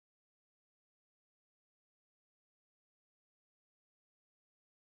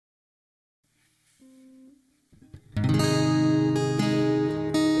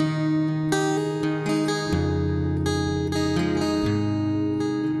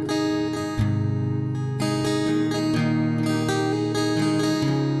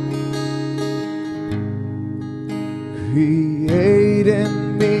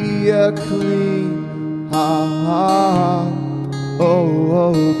a clean heart,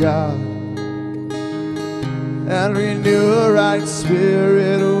 oh God, and renew a right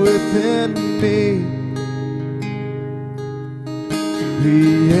spirit within me.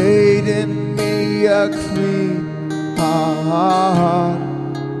 Create in me a clean heart,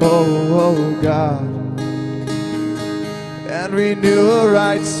 oh God, and renew a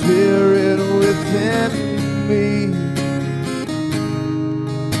right spirit within me.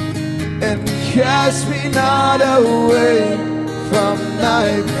 And cast me not away from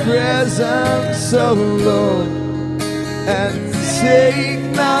thy presence, O Lord, and take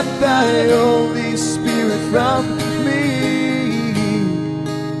not thy Holy Spirit from me.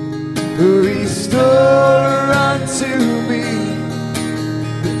 Restore unto me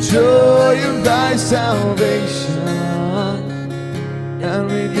the joy of thy salvation,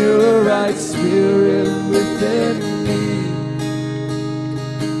 and renew a right spirit within me.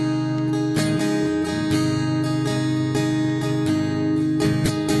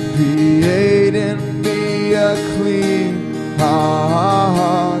 Create in me a clean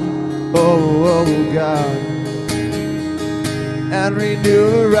heart, oh God, and renew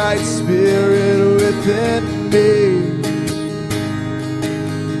a right spirit within me.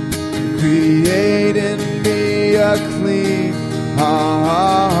 Create in me a clean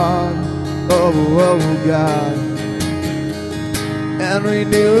heart, oh God, and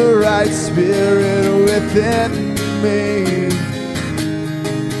renew a right spirit within me.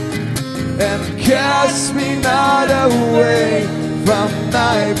 And cast me not away from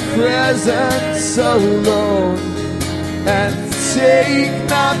thy presence, O Lord, and take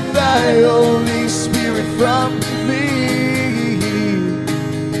not thy Holy Spirit from me.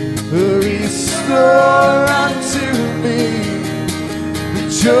 Restore unto me the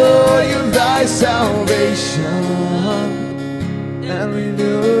joy of thy salvation, and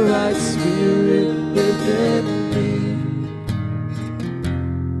renew a right spirit within me.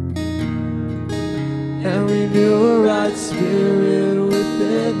 And renew a right spirit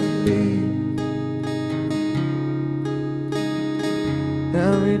within me.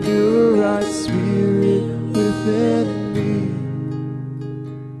 And renew a right spirit.